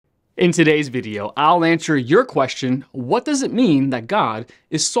In today's video, I'll answer your question, what does it mean that God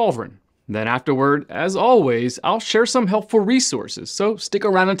is sovereign? Then afterward, as always, I'll share some helpful resources, so stick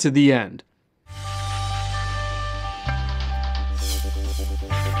around until the end.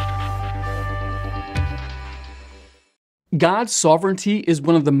 God's sovereignty is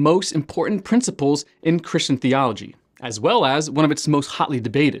one of the most important principles in Christian theology, as well as one of its most hotly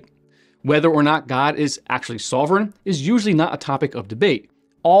debated. Whether or not God is actually sovereign is usually not a topic of debate.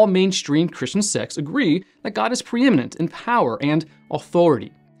 All mainstream Christian sects agree that God is preeminent in power and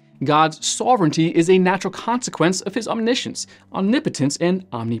authority. God's sovereignty is a natural consequence of his omniscience, omnipotence, and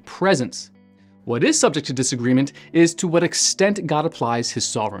omnipresence. What is subject to disagreement is to what extent God applies his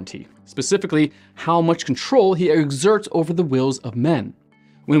sovereignty, specifically how much control he exerts over the wills of men.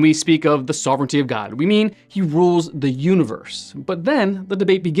 When we speak of the sovereignty of God, we mean he rules the universe. But then the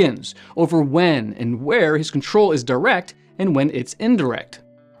debate begins over when and where his control is direct and when it's indirect.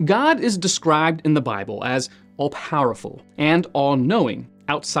 God is described in the Bible as all-powerful and all-knowing,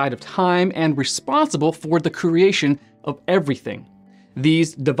 outside of time and responsible for the creation of everything.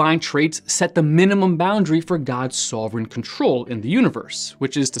 These divine traits set the minimum boundary for God's sovereign control in the universe,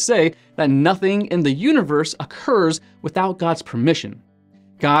 which is to say that nothing in the universe occurs without God's permission.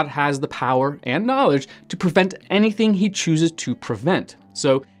 God has the power and knowledge to prevent anything he chooses to prevent,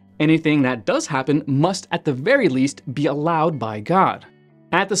 so anything that does happen must at the very least be allowed by God.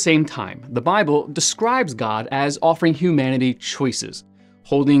 At the same time, the Bible describes God as offering humanity choices,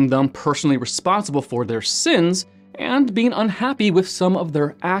 holding them personally responsible for their sins, and being unhappy with some of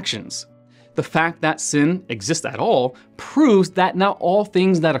their actions. The fact that sin exists at all proves that not all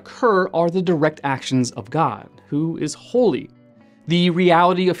things that occur are the direct actions of God, who is holy. The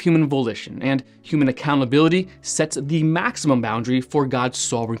reality of human volition and human accountability sets the maximum boundary for God's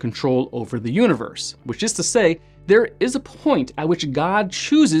sovereign control over the universe, which is to say, there is a point at which God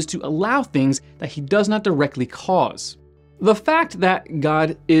chooses to allow things that he does not directly cause. The fact that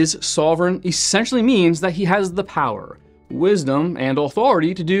God is sovereign essentially means that he has the power, wisdom, and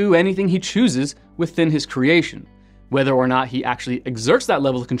authority to do anything he chooses within his creation. Whether or not he actually exerts that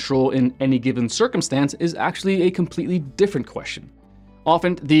level of control in any given circumstance is actually a completely different question.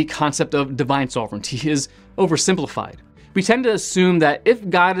 Often, the concept of divine sovereignty is oversimplified. We tend to assume that if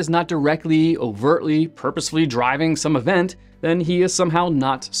God is not directly, overtly, purposefully driving some event, then he is somehow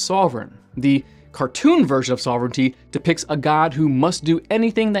not sovereign. The cartoon version of sovereignty depicts a God who must do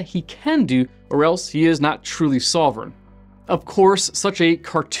anything that he can do, or else he is not truly sovereign. Of course, such a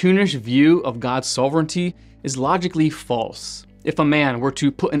cartoonish view of God's sovereignty is logically false. If a man were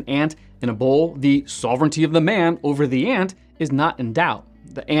to put an ant in a bowl, the sovereignty of the man over the ant is not in doubt.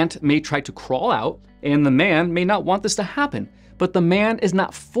 The ant may try to crawl out, and the man may not want this to happen, but the man is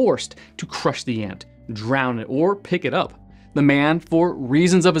not forced to crush the ant, drown it, or pick it up. The man, for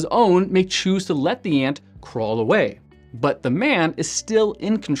reasons of his own, may choose to let the ant crawl away, but the man is still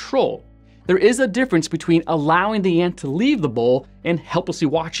in control. There is a difference between allowing the ant to leave the bowl and helplessly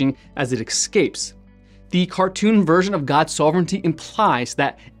watching as it escapes. The cartoon version of God's sovereignty implies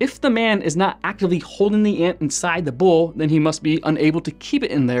that if the man is not actively holding the ant inside the bowl, then he must be unable to keep it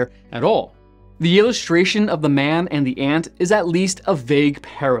in there at all. The illustration of the man and the ant is at least a vague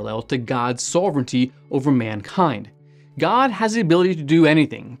parallel to God's sovereignty over mankind. God has the ability to do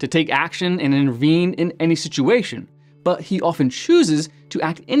anything, to take action and intervene in any situation, but he often chooses to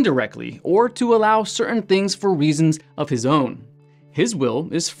act indirectly or to allow certain things for reasons of his own. His will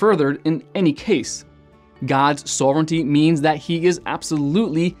is furthered in any case. God's sovereignty means that he is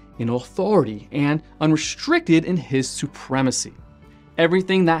absolutely in authority and unrestricted in his supremacy.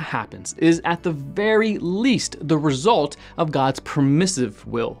 Everything that happens is at the very least the result of God's permissive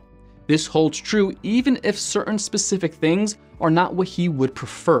will. This holds true even if certain specific things are not what he would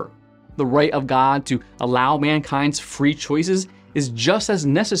prefer. The right of God to allow mankind's free choices is just as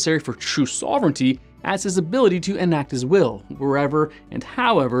necessary for true sovereignty as his ability to enact his will, wherever and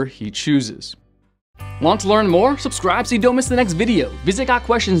however he chooses. Want to learn more? Subscribe so you don't miss the next video. Visit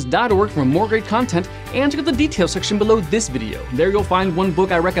GotQuestions.org for more great content and check out the details section below this video. There you'll find one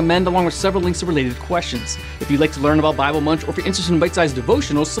book I recommend along with several links to related questions. If you'd like to learn about Bible Munch or if you're interested in bite-sized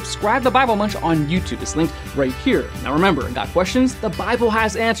devotionals, subscribe to Bible Munch on YouTube. It's linked right here. Now remember, Got Questions? The Bible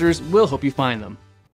has answers. We'll help you find them.